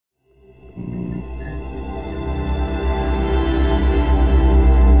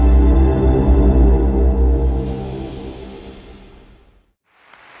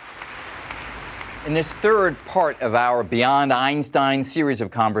In this third part of our Beyond Einstein series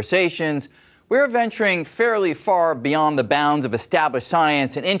of conversations, we're venturing fairly far beyond the bounds of established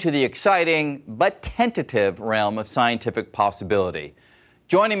science and into the exciting but tentative realm of scientific possibility.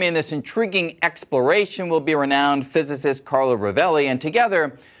 Joining me in this intriguing exploration will be renowned physicist Carlo Rovelli, and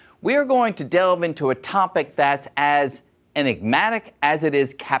together we are going to delve into a topic that's as enigmatic as it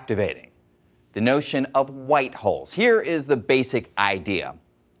is captivating: the notion of white holes. Here is the basic idea.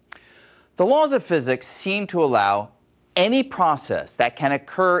 The laws of physics seem to allow any process that can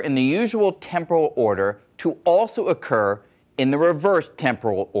occur in the usual temporal order to also occur in the reverse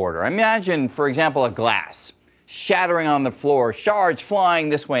temporal order. Imagine, for example, a glass shattering on the floor, shards flying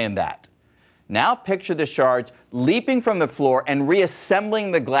this way and that. Now picture the shards leaping from the floor and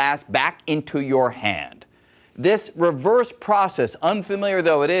reassembling the glass back into your hand. This reverse process, unfamiliar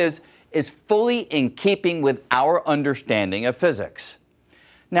though it is fully in keeping with our understanding of physics.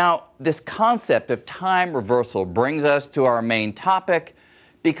 Now, this concept of time reversal brings us to our main topic,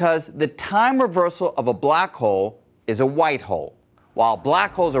 because the time reversal of a black hole is a white hole. While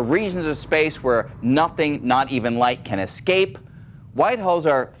black holes are regions of space where nothing, not even light, can escape, white holes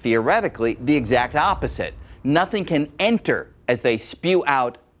are theoretically the exact opposite. Nothing can enter as they spew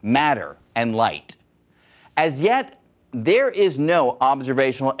out matter and light. As yet, there is no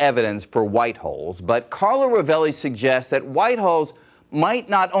observational evidence for white holes, but Carlo Rovelli suggests that white holes might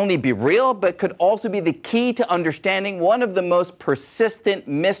not only be real, but could also be the key to understanding one of the most persistent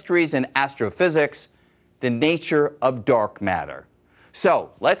mysteries in astrophysics, the nature of dark matter.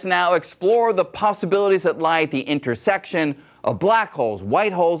 So let's now explore the possibilities that lie at the intersection of black holes,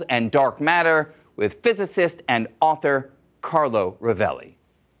 white holes, and dark matter with physicist and author Carlo Rovelli.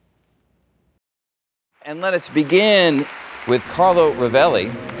 And let us begin with Carlo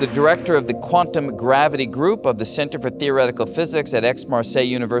Rovelli, the director of the Quantum Gravity Group of the Center for Theoretical Physics at Aix-Marseille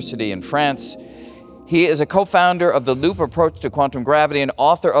University in France. He is a co-founder of the Loop approach to quantum gravity and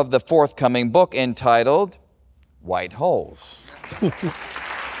author of the forthcoming book entitled White Holes.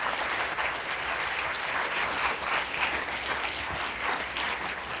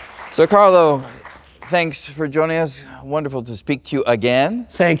 So, Carlo, thanks for joining us. Wonderful to speak to you again.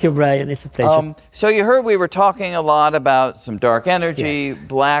 Thank you, Brian. It's a pleasure. So you heard we were talking a lot about some dark energy, Yes.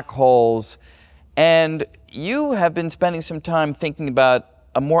 black holes, and you have been spending some time thinking about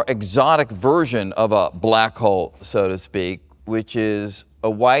a more exotic version of a black hole, so to speak, which is a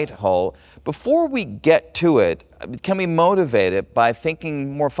white hole. Before we get to it, can we motivate it by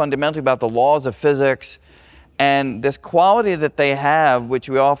thinking more fundamentally about the laws of physics and this quality that they have, which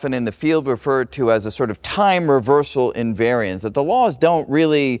we often in the field refer to as a sort of time reversal invariance, that the laws don't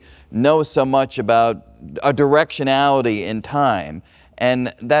really know so much about a directionality in time.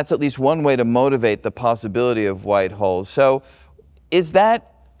 And that's at least one way to motivate the possibility of white holes. So is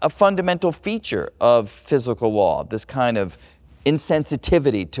that a fundamental feature of physical law, this kind of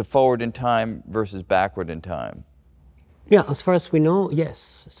insensitivity to forward in time versus backward in time? Yeah, as far as we know,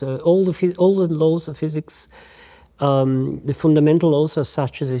 yes. So all the laws of physics, the fundamental laws are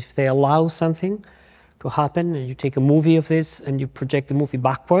such that if they allow something to happen, and you take a movie of this and you project the movie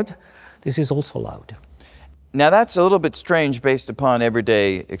backward, this is also allowed. Now that's a little bit strange based upon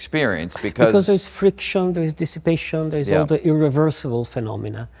everyday experience, because there's friction, there's dissipation, there's all the irreversible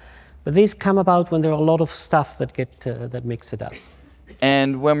phenomena. But these come about when there are a lot of stuff that makes it up.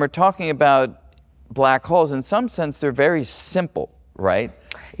 And when we're talking about black holes, in some sense, they're very simple, right?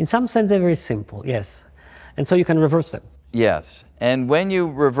 In some sense, they're very simple, yes. And so you can reverse them. Yes. And when you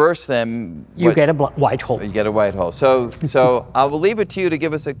reverse them, you get a white hole. You get a white hole. So I will leave it to you to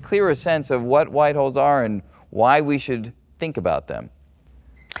give us a clearer sense of what white holes are and why we should think about them.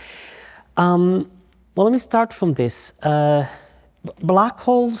 Well, let me start from this. Black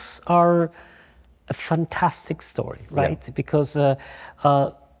holes are a fantastic story, right? Yeah. Because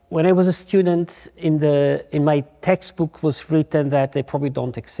when I was a student, in my textbook was written that they probably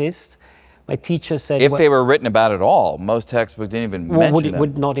don't exist. My teacher said... If they were written about at all, most textbooks didn't even mention them.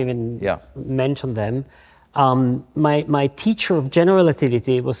 Would not even mention them. My teacher of general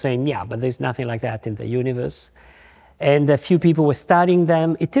relativity was saying, yeah, but there's nothing like that in the universe. And a few people were studying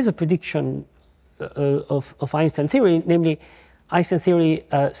them. It is a prediction of Einstein theory, namely, Einstein theory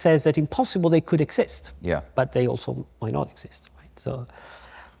says that impossible they could exist, but they also might not exist, right? So,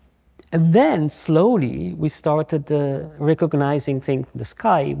 and then slowly we started recognizing things in the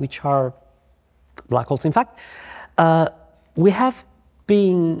sky, which are black holes. In fact, we have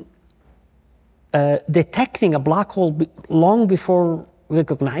been detecting a black hole long before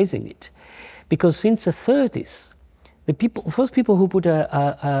recognizing it, because since the 30s, the first people who put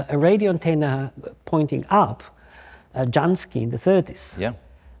a radio antenna pointing up, Jansky in the 30s,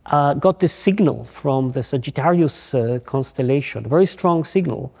 got this signal from the Sagittarius constellation, a very strong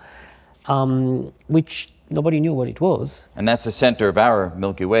signal, which nobody knew what it was. And that's the center of our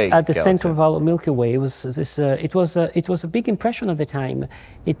Milky Way At the galaxy. center of our Milky Way was this. It was a big impression at the time.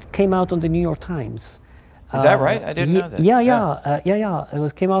 It came out on the New York Times. Is that right? I didn't know that. Yeah.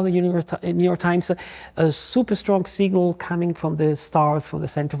 It came out in the New York Times. A super strong signal coming from the stars, from the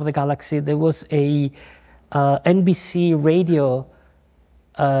center of the galaxy. There was a NBC radio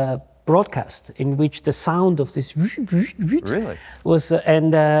broadcast in which the sound of this really was,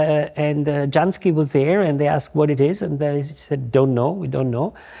 and Jansky was there, and they asked what it is, and they said, "Don't know, we don't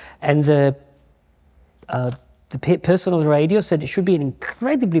know," and the person on the radio said it should be an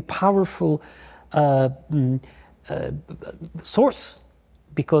incredibly powerful source,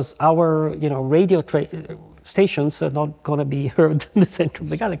 because our radio stations are not going to be heard in the center of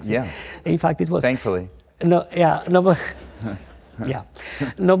the galaxy. Yeah. In fact, it was. Thankfully.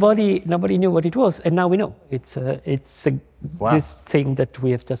 Nobody knew what it was, and now we know. It's Wow. this thing that we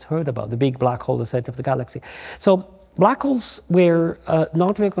have just heard about, the big black hole, the center of the galaxy. So black holes were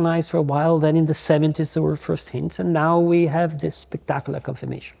not recognized for a while. Then in the 70s there were first hints, and now we have this spectacular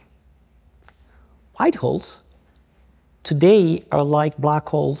confirmation. White holes today are like black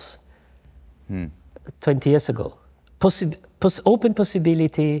holes 20 years ago. Open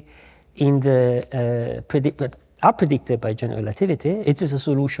possibility in the are predicted by general relativity. It is a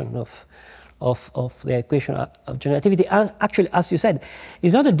solution of the equation of general relativity. Actually, as you said,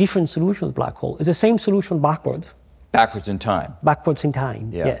 it's not a different solution of black hole. It's the same solution backward. Backwards in time. Backwards in time,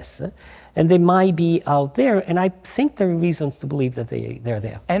 Yeah. yes. And they might be out there, and I think there are reasons to believe that they're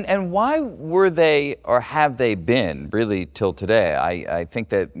there. And why were they, or have they been, really till today? I think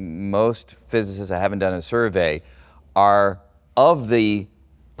that most physicists, I haven't done a survey, are of the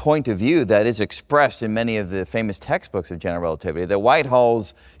point of view that is expressed in many of the famous textbooks of general relativity. The white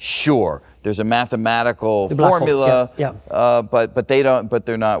holes, sure, there's a mathematical formula, but they don't. But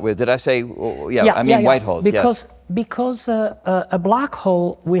they're not. Did I say? White holes. Because a black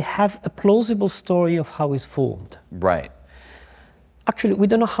hole, we have a plausible story of how it's formed. Right. Actually, we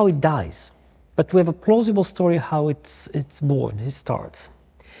don't know how it dies, but we have a plausible story how it's born, it starts.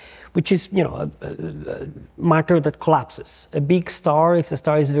 Which is, a matter that collapses. A big star, if the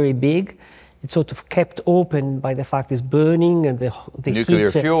star is very big, it's sort of kept open by the fact it's burning, and the nuclear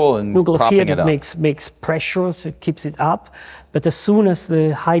heat, fuel and nuclear propping fuel it up. makes pressure, so it keeps it up. But as soon as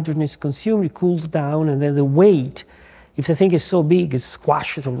the hydrogen is consumed, it cools down, and then the weight, if the thing is so big, it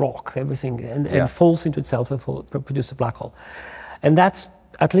squashes a rock, everything, and falls into itself and produces a black hole. And that's,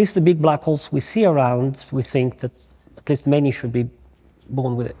 at least the big black holes we see around, we think that at least many should be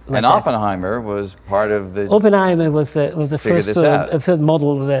born with it. Like and Oppenheimer was part of the. Oppenheimer was the first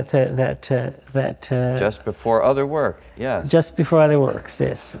model that just before other work, yes. Just before other works,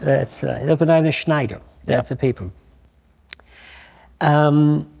 yes, that's right. Oppenheimer Schneider, that's the paper.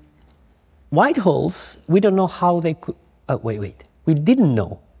 White holes, we don't know how they could. Wait. We didn't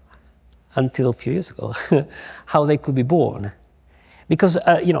know until a few years ago how they could be born, because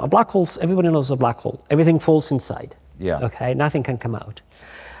a black hole. Everybody knows a black hole. Everything falls inside. Yeah. Okay, nothing can come out.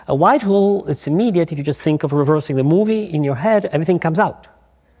 A white hole, it's immediate. If you just think of reversing the movie in your head, everything comes out,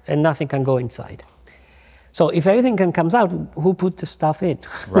 and nothing can go inside. So if everything comes out, who put the stuff in?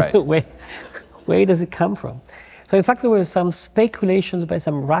 Right. Where does it come from? So in fact, there were some speculations by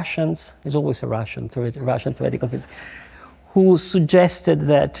some Russians. There's always a Russian theoretical physicist, who suggested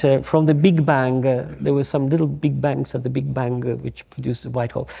that from the Big Bang, there were some little Big Bangs at the Big Bang which produced a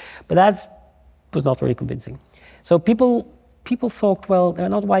white hole. But that was not very convincing. So people thought, well, they're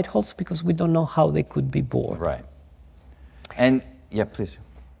not white holes because we don't know how they could be born. Right. And, please.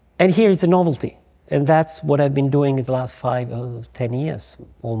 And here is the novelty. And that's what I've been doing in the last 5 or 10 years,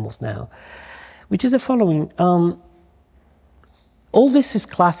 almost now, which is the following. All this is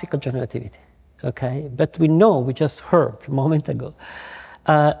classical general relativity, okay? But we know, we just heard a moment ago,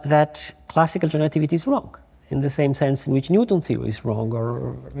 that classical general relativity is wrong, in the same sense in which Newton's theory is wrong,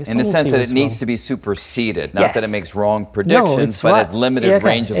 or in the sense that it needs to be superseded, not that it makes wrong predictions, but has limited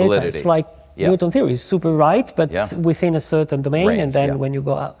range of validity. It's like Newton's theory is super right, but within a certain domain, and then when you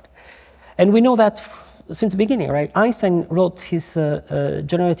go out. And we know that since the beginning, right? Einstein wrote his general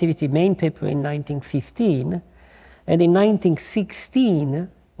relativity main paper in 1915, and in 1916,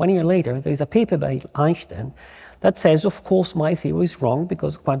 1 year later, there is a paper by Einstein that says, of course, my theory is wrong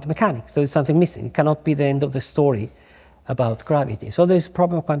because of quantum mechanics. There is something missing. It cannot be the end of the story about gravity. So there's a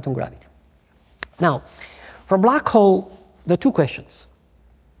problem of quantum gravity. Now, for a black hole, there are two questions.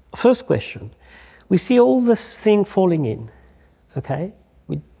 First question, we see all this thing falling in, okay?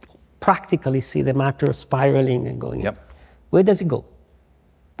 We practically see the matter spiraling and going in. Where does it go?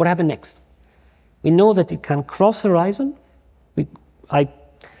 What happened next? We know that it can cross the horizon.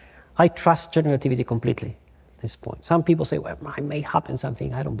 I trust general relativity completely at this point. Some people say, well, it may happen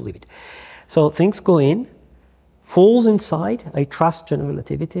something. I don't believe it. So things go in, falls inside. I trust general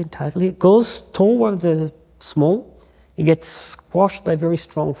relativity entirely. It goes toward the small. It gets squashed by very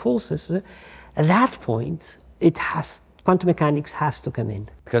strong forces. At that point, quantum mechanics has to come in.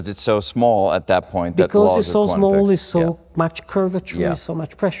 Because it's so small at that point. That because it's so small, there's so yeah. much curvature, Yeah. so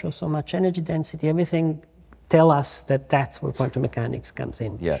much pressure, so much energy density, everything tell us that that's where quantum mechanics comes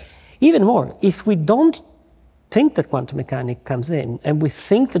in. Yes. Even more, if we don't think that quantum mechanics comes in and we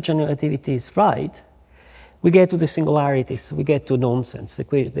think that general relativity is right, we get to the singularities, we get to nonsense,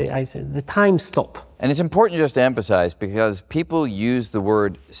 the time stop. And it's important just to emphasize, because people use the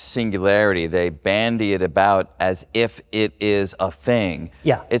word singularity, they bandy it about as if it is a thing.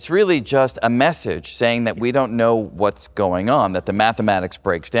 Yeah. It's really just a message saying that we don't know what's going on, that the mathematics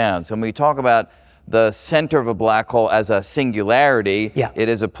breaks down. So when we talk about the center of a black hole as a singularity, yeah. it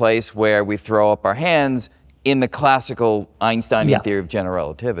is a place where we throw up our hands in the classical Einsteinian yeah. theory of general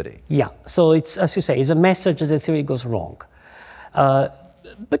relativity. Yeah, so it's, as you say, it's a message that the theory goes wrong.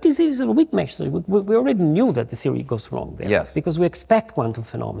 But this is a weak message. We already knew that the theory goes wrong there. Yes. Because we expect quantum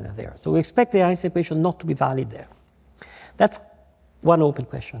phenomena there. So we expect the Einstein equation not to be valid there. That's one open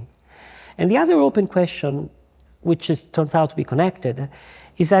question. And the other open question, which turns out to be connected,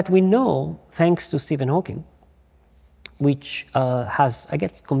 is that we know, thanks to Stephen Hawking, which has, I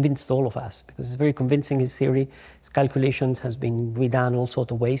guess, convinced all of us, because it's very convincing, his theory, his calculations has been redone all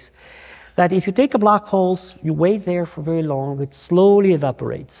sorts of ways, that if you take a black hole, you wait there for very long, it slowly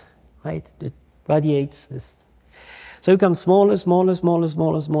evaporates, right? It radiates this. So it becomes smaller, smaller, smaller,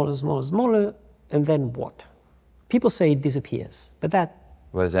 smaller, smaller, smaller, smaller, and then what? People say it disappears, but that...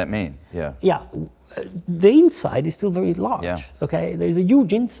 What does that mean? Yeah. Yeah, the inside is still very large, yeah. okay? There's a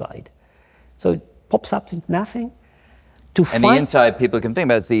huge inside. So it pops up into nothing. And the inside, people can think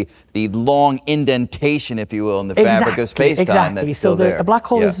about, is the long indentation, if you will, in the fabric of space-time that's still there. A black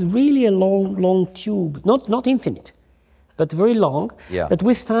hole is really a long tube, not infinite, but very long. Yeah. But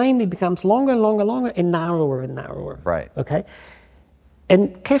with time, it becomes longer and longer and longer and narrower and narrower. Right. Okay.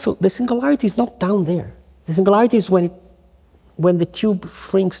 And careful, the singularity is not down there. The singularity is when the tube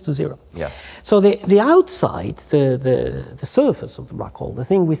shrinks to zero. Yeah. So the outside, the surface of the black hole, the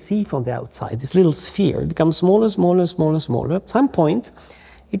thing we see from the outside, this little sphere, becomes smaller, smaller, smaller, smaller. At some point,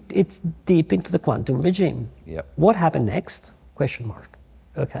 it's deep into the quantum regime. Yep. What happened next? Question mark.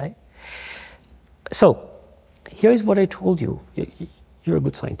 Okay. So here is what I told you. You're a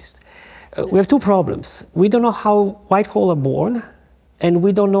good scientist. We have two problems. We don't know how white holes are born, and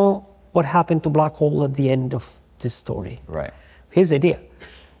we don't know what happened to black hole at the end of this story. Right. Here's the idea.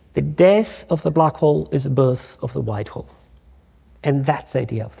 The death of the black hole is the birth of the white hole. And that's the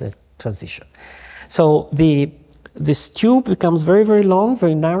idea of the transition. So this tube becomes very, very long,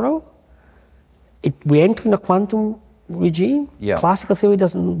 very narrow. We enter in a quantum regime. Yeah. Classical theory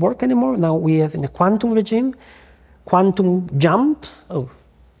doesn't work anymore. Now we have in a quantum regime, quantum jumps. Oh,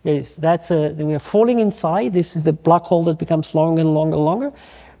 yes, we are falling inside. This is the black hole that becomes longer and longer and longer.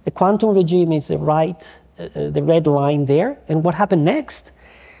 The quantum regime is the red line there. And what happened next?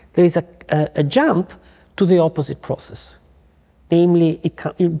 There is a jump to the opposite process. Namely,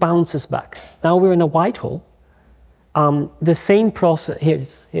 it bounces back. Now we're in a white hole. The same process, here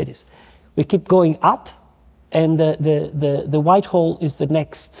it is. We keep going up, and the white hole is the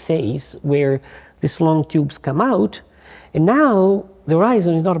next phase where these long tubes come out. And now the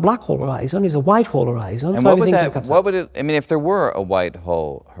horizon is not a black hole horizon, it's a white hole horizon. And so what would it, I mean, if there were a white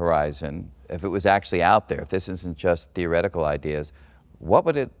hole horizon, if it was actually out there, if this isn't just theoretical ideas, what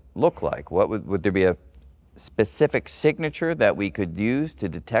would it look like? Would there be a specific signature that we could use to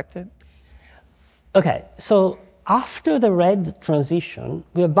detect it? Okay, so after the red transition,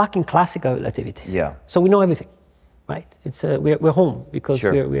 we are back in classical relativity. Yeah. So we know everything, right? It's we're home because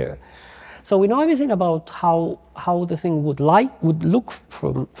sure. we're so we know everything about how the thing would look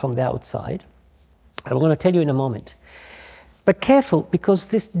from the outside. I'm going to tell you in a moment. But careful, because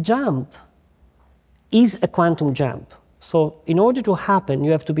this jump is a quantum jump. So in order to happen,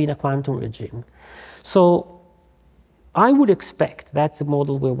 you have to be in a quantum regime. So I would expect, that's the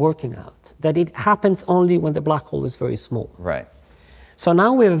model we're working out, that it happens only when the black hole is very small. Right. So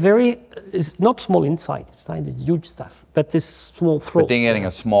now we have it's not small inside, it's not huge stuff, but this small throat. But then getting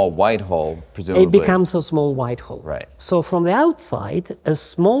a small white hole, presumably. It becomes a small white hole. Right. So from the outside, a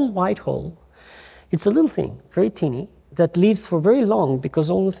small white hole, it's a little thing, very teeny, that lives for very long because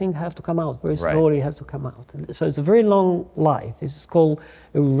all the things have to come out, very slowly has to come out. So it's a very long life. This is called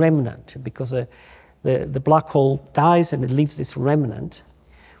a remnant because the black hole dies and it leaves this remnant,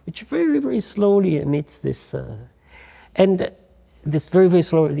 which very, very slowly emits this, this very, very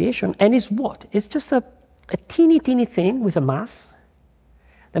slow radiation. And it's what? It's just a teeny, teeny thing with a mass.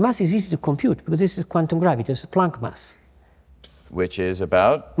 The mass is easy to compute because this is quantum gravity. It's a Planck mass. Which is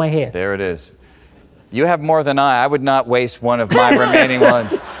about? My hair. There it is. You have more than I. I would not waste one of my remaining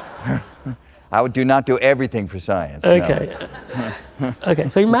ones. I would not do everything for science. Okay. No. Okay.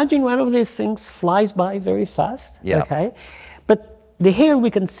 So imagine one of these things flies by very fast. Yeah. Okay. But the hair, we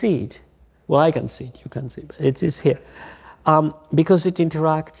can see it. Well, I can see it. You can see it. It is here. Because it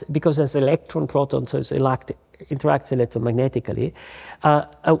interacts, because there's electron, proton, so it interacts electromagnetically.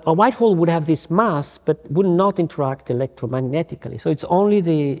 A white hole would have this mass, but would not interact electromagnetically. So it's only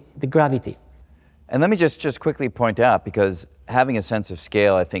the gravity. And let me just quickly point out, because having a sense of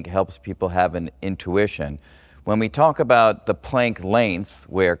scale, I think, helps people have an intuition. When we talk about the Planck length,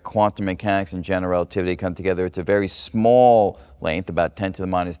 where quantum mechanics and general relativity come together, it's a very small length, about 10 to the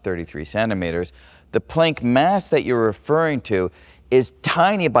minus 33 centimeters. The Planck mass that you're referring to is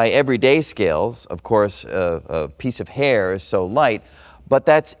tiny by everyday scales. Of course, a piece of hair is so light, but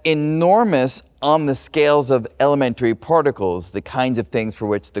that's enormous on the scales of elementary particles, the kinds of things for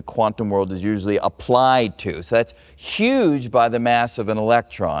which the quantum world is usually applied to. So that's huge by the mass of an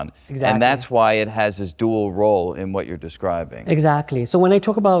electron. Exactly. And that's why it has this dual role in what you're describing. Exactly. So when I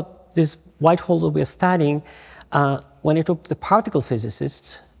talk about this white hole that we're studying, when I talk to the particle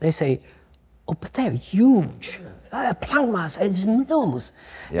physicists, they say, oh, but they're huge. Planck mass is enormous.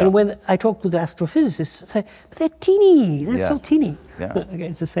 Yeah. And when I talk to the astrophysicists, I say, but they're teeny. They're so teeny. Yeah. Okay,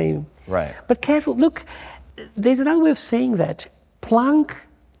 it's the same. Right. But careful, look, there's another way of saying that. Planck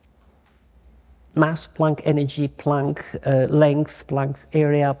mass, Planck energy, Planck length, Planck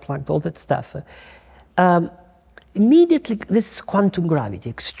area, Planck, all that stuff. Immediately, this is quantum gravity,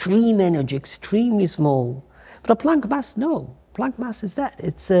 extreme energy, extremely small. But a Planck mass, no. Planck mass is that.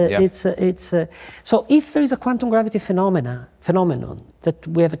 So if there is a quantum gravity phenomenon that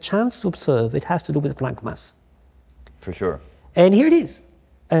we have a chance to observe, it has to do with the Planck mass. For sure. And here it is.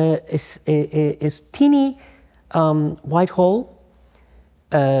 It's teeny white hole.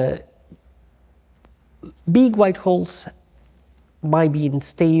 Big white holes might be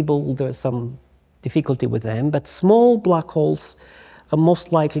unstable. There's some difficulty with them. But small black holes are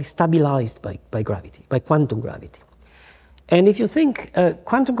most likely stabilized by gravity, by quantum gravity. And if you think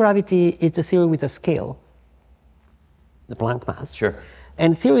quantum gravity is a theory with a scale, the Planck mass. Sure.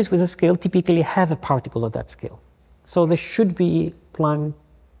 And theories with a scale typically have a particle of that scale. So there should be Planck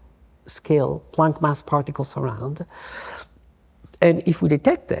scale, Planck mass particles around. And if we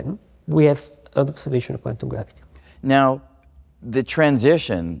detect them, we have an observation of quantum gravity. Now, the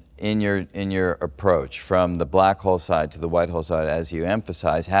transition in your approach from the black hole side to the white hole side, as you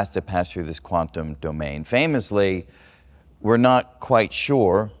emphasize, has to pass through this quantum domain. Famously, we're not quite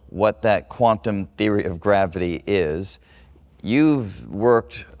sure what that quantum theory of gravity is. You've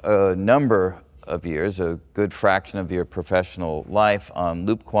worked a number of years, a good fraction of your professional life, on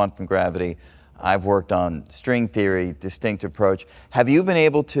loop quantum gravity. I've worked on string theory, distinct approach. Have you been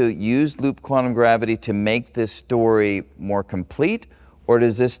able to use loop quantum gravity to make this story more complete, or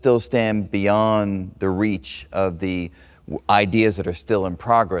does this still stand beyond the reach of the ideas that are still in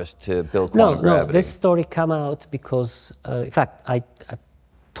progress to build quantum gravity? No, this story came out because, in fact, I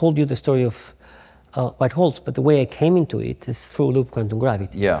told you the story of white holes, but the way I came into it is through loop quantum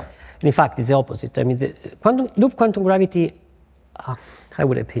gravity. Yeah. And in fact, it's the opposite. I mean, loop quantum gravity, how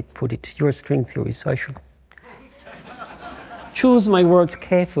would I put it? You're a string theory, so I should choose my words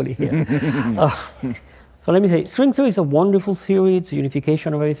carefully here. So let me say, string theory is a wonderful theory. It's a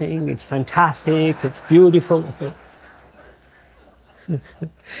unification of everything. It's fantastic. It's beautiful.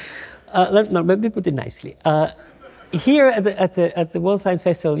 Let me put it nicely. Here at the World Science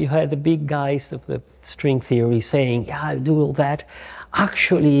Festival, you had the big guys of the string theory saying, yeah, I do all that.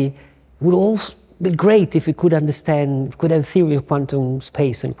 Actually, it would all be great if we could understand, could have a theory of quantum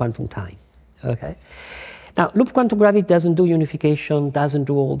space and quantum time. Okay. Now, loop quantum gravity doesn't do unification, doesn't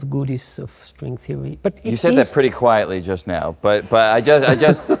do all the goodies of string theory. But you said that pretty quietly just now. But I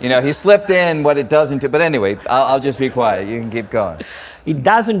just you know, he slipped in what it doesn't do. But anyway, I'll just be quiet. You can keep going. It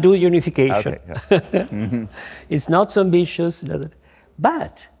doesn't do unification. Okay. It's not so ambitious,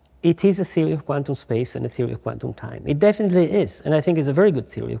 but it is a theory of quantum space and a theory of quantum time. It definitely is, and I think it's a very good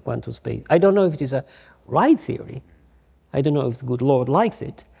theory of quantum space. I don't know if it is a right theory. I don't know if the good Lord likes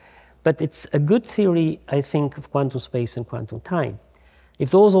it, but it's a good theory, I think, of quantum space and quantum time. If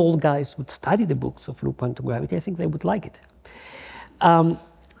those old guys would study the books of loop quantum gravity, I think they would like it.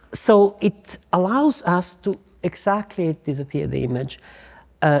 So it allows us to exactly disappear the image,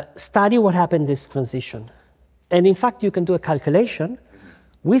 study what happened in this transition. And in fact, you can do a calculation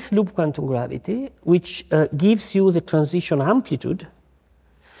with loop quantum gravity, which gives you the transition amplitude.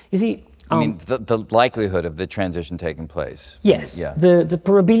 You see, I mean, the likelihood of the transition taking place. yes, Yeah. the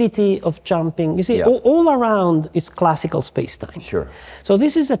probability of jumping. You see, Yeah. all around is classical space-time. Sure. So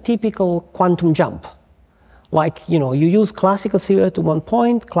this is a typical quantum jump. Like, you know, you use classical theory to one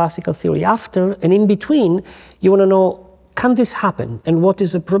point, classical theory after, and in between, you want to know, can this happen? And what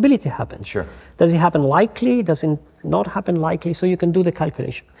is the probability it happens? Sure. Does it happen likely? Does it not happen likely? So you can do the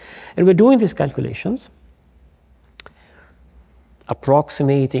calculation. And we're doing these calculations,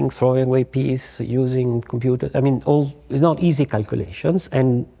 approximating, throwing away piece, using computer. I mean, it's not easy calculations,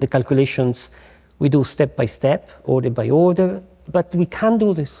 and the calculations we do step by step, order by order, but we can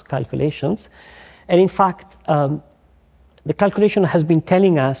do these calculations. And in fact, the calculation has been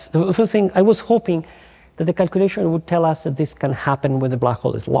telling us, the first thing, I was hoping that the calculation would tell us that this can happen when the black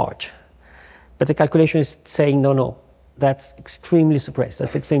hole is large. But the calculation is saying, no, that's extremely suppressed,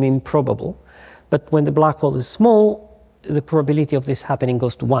 that's extremely improbable. But when the black hole is small, the probability of this happening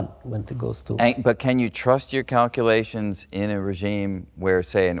goes to 1 when it goes to... But can you trust your calculations in a regime where,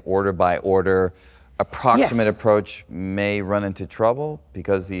 say, an order by order approximate approach may run into trouble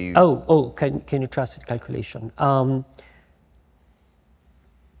because the... Can you trust the calculation?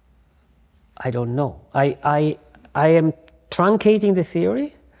 I don't know. I am truncating the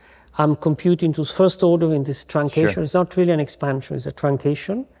theory. I'm computing to first order in this truncation. Sure. It's not really an expansion, it's a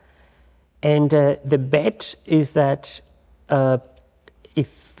truncation. And the bet is that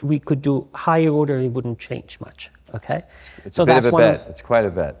if we could do higher order, it wouldn't change much. Okay, it's a bit of a bet. It's quite a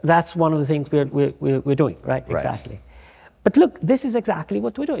bet. That's one of the things we're doing, right? Exactly. But look, this is exactly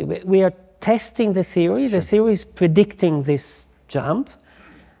what we're doing. We are testing the theory. Sure. The theory is predicting this jump,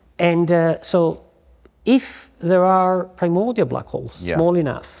 and so if there are primordial black holes small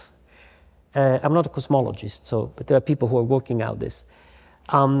enough, I'm not a cosmologist, but there are people who are working out this,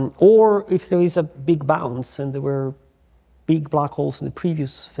 or if there is a big bounce and there were big black holes in the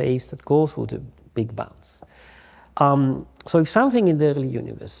previous phase that go through the big bounce. So if something in the early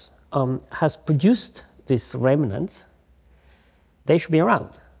universe has produced these remnants, they should be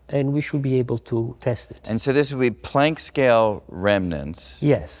around, and we should be able to test it. And so this would be Planck scale remnants.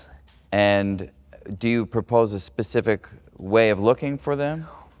 Yes. And do you propose a specific way of looking for them?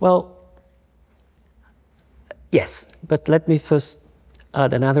 Well, yes, but let me first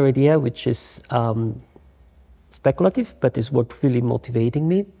add another idea, which is speculative, but is what's really motivating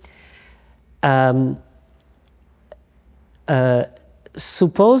me.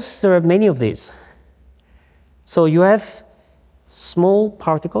 Suppose there are many of these. So you have small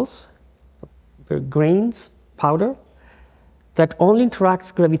particles, grains, powder, that only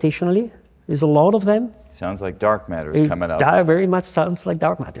interacts gravitationally. There's a lot of them. Sounds like dark matter is coming up. Very much sounds like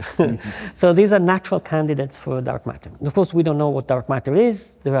dark matter. So these are natural candidates for dark matter. Of course, we don't know what dark matter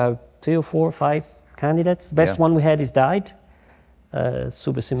is. There are 3 or 4 or 5 candidates. The best one we had is died.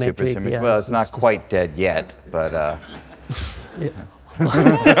 Supersymmetric. Supersymmetric. Yeah, well, it's not quite dead yet, but...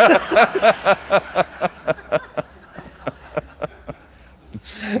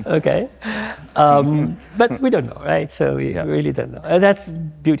 Okay, but we don't know, right? So we really don't know. That's the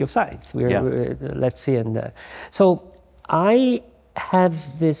beauty of science. Let's see. And so I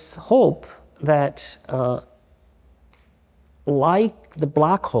have this hope that, like the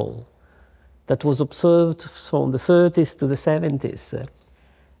black hole that was observed from the 30s to the 70s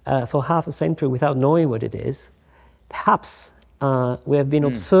for half a century without knowing what it is, perhaps we have been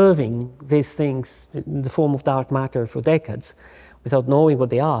observing these things in the form of dark matter for decades without knowing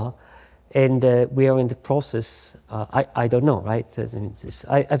what they are, and we are in the process. I don't know, right?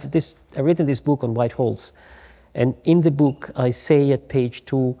 I've written this book on white holes, and in the book I say at page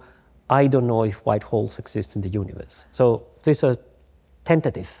 2, I don't know if white holes exist in the universe. So these are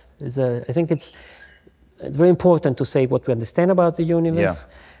tentative. I think it's very important to say what we understand about the universe.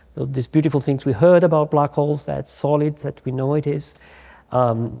 So these beautiful things we heard about black holes, that's solid, that we know it is.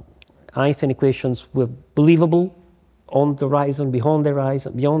 Einstein equations were believable on the horizon, beyond the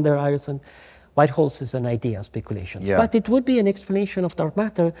horizon. White holes is an idea, speculations. But it would be an explanation of dark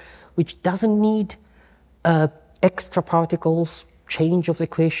matter which doesn't need extra particles, change of the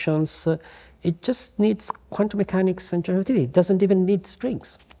equations. It just needs quantum mechanics and relativity. It doesn't even need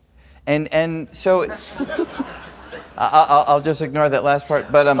strings. And so... I'll just ignore that last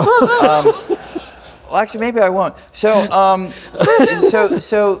part, but well, actually, maybe I won't. So,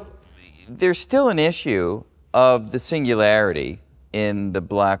 so there's still an issue of the singularity in the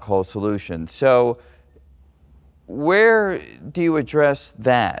black hole solution. So, where do you address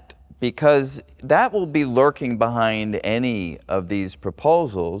that? Because that will be lurking behind any of these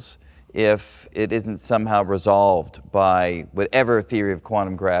proposals. if it isn't somehow resolved by whatever theory of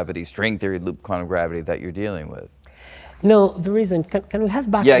quantum gravity, string theory, loop quantum gravity that you're dealing with. No, there isn't. Can we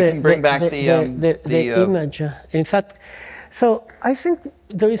have back I can bring back the image? In fact, so I think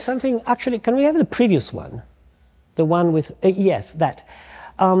there is something, actually, can we have the previous one? The one with, yes, that.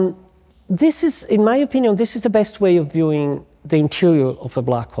 This is, in my opinion, this is the best way of viewing the interior of a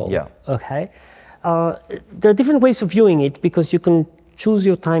black hole. Yeah. Okay? There are different ways of viewing it because you can choose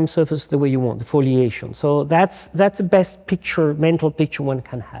your time surface the way you want, the foliation. So that's the best picture, mental picture one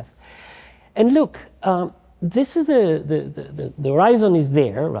can have. And look, this is the horizon is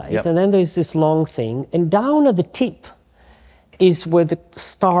there, right? Yep. And then there's this long thing, and down at the tip is where the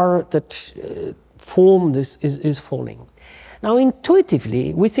star that formed this is falling. Now,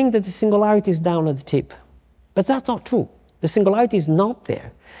 intuitively, we think that the singularity is down at the tip, but that's not true. The singularity is not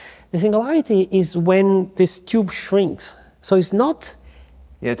there. The singularity is when this tube shrinks. So it's not.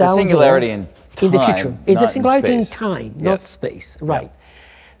 Yeah, it's a singularity in time, in the future. It's a singularity in space. time, Yes. not space, right? Yep.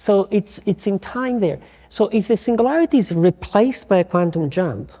 So it's in time there. So if the singularity is replaced by a quantum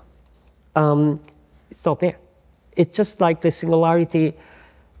jump, it's not there. It's just like the singularity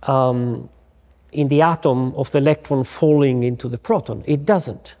in the atom of the electron falling into the proton. It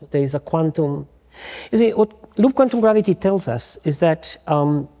doesn't. There is a quantum. You see, what loop quantum gravity tells us is that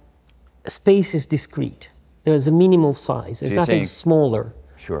space is discrete. There is a minimal size. There's nothing smaller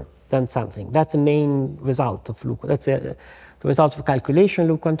than something. That's the main result of loop. That's the result of calculation,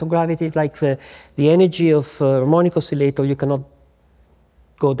 loop quantum gravity. Like the energy of a harmonic oscillator, you cannot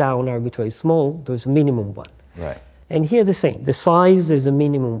go down arbitrarily small. There's a minimum one. Right. And here the same. The size is a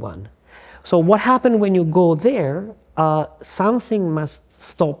minimum one. So what happens when you go there? Something must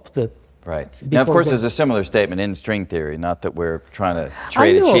stop the. Right. Now, of course, there's a similar statement in string theory. Not that we're trying to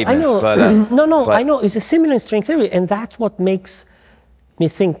trade achievements, I know. but I know. It's a similar in string theory, and that's what makes me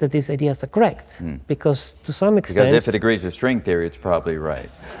think that these ideas are correct. Because to some extent. Because if it agrees with string theory, it's probably right.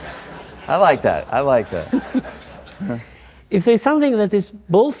 I like that. I like that. If there's something that is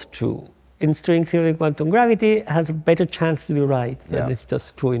both true in string theory and quantum gravity, it has a better chance to be right than if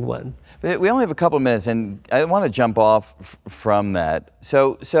just true in one. We only have a couple minutes, and I want to jump off from that.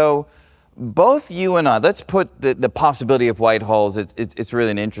 So both you and I, let's put the possibility of white holes. It's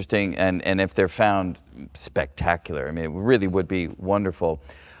really an interesting, and if they're found, spectacular. I mean, it really would be wonderful.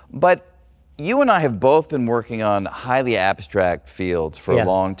 But you and I have both been working on highly abstract fields for a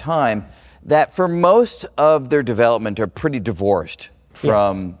long time that for most of their development are pretty divorced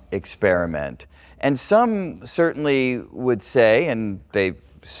from experiment. And some certainly would say, and they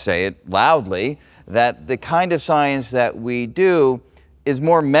say it loudly, that the kind of science that we do is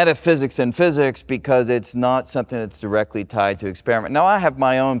more metaphysics than physics because it's not something that's directly tied to experiment. Now, I have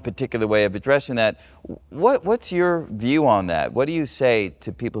my own particular way of addressing that. What's your view on that? What do you say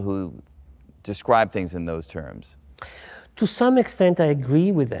to people who describe things in those terms? To some extent, I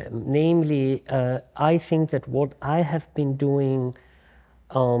agree with them. Namely, I think that what I have been doing,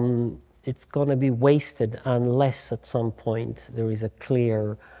 it's going to be wasted unless at some point there is a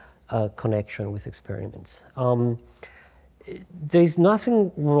clear connection with experiments. There's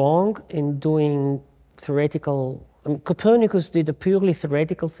nothing wrong in doing theoretical. I mean, Copernicus did a purely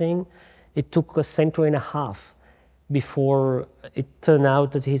theoretical thing. It took a century and a half before it turned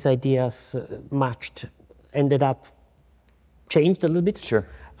out that his ideas ended up changed a little bit,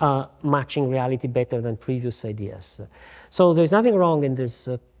 matching reality better than previous ideas. So there's nothing wrong in this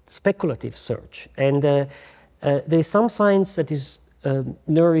speculative search. And there's some science that is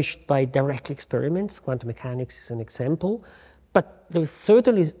nourished by direct experiments. Quantum mechanics is an example. But there's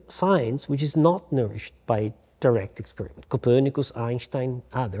certainly science which is not nourished by direct experiment. Copernicus, Einstein,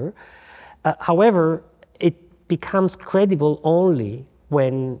 other. However, it becomes credible only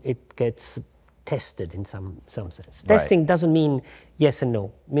when it gets tested in some sense. Testing doesn't mean yes and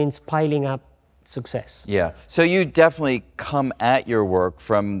no. It means piling up success. Yeah. So you definitely come at your work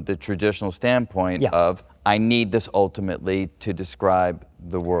from the traditional standpoint of I need this ultimately to describe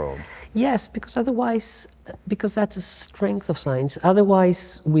the world. Yes, because otherwise, because that's a strength of science.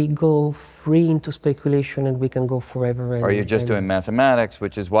 Otherwise, we go free into speculation and we can go forever. Or you're just doing mathematics,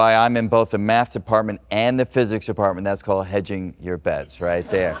 which is why I'm in both the math department and the physics department. That's called hedging your bets right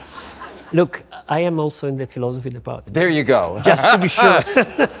there. Look, I am also in the philosophy department. There you go. Just to be sure.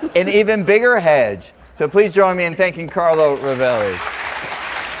 An even bigger hedge. So please join me in thanking Carlo Rovelli.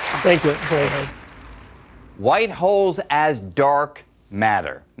 Thank you very much. White holes as dark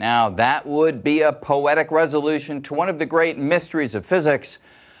matter. Now, that would be a poetic resolution to one of the great mysteries of physics.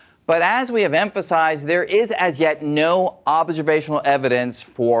 But as we have emphasized, there is as yet no observational evidence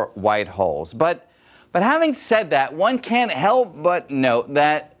for white holes. But But having said that, one can't help but note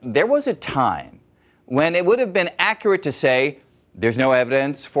that there was a time when it would have been accurate to say there's no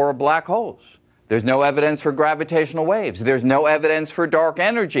evidence for black holes. There's no evidence for gravitational waves. There's no evidence for dark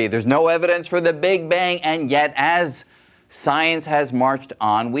energy. There's no evidence for the Big Bang. And yet, as science has marched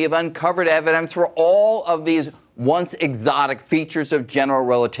on, we have uncovered evidence for all of these once exotic features of general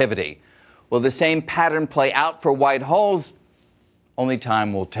relativity. Will the same pattern play out for white holes? Only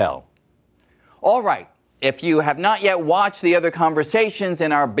time will tell. All right. If you have not yet watched the other conversations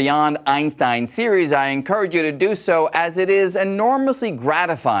in our Beyond Einstein series, I encourage you to do so, as it is enormously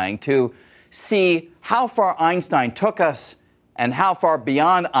gratifying to see how far Einstein took us and how far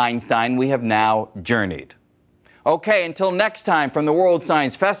beyond Einstein we have now journeyed. Okay, until next time from the World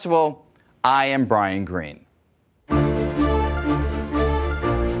Science Festival, I am Brian Greene.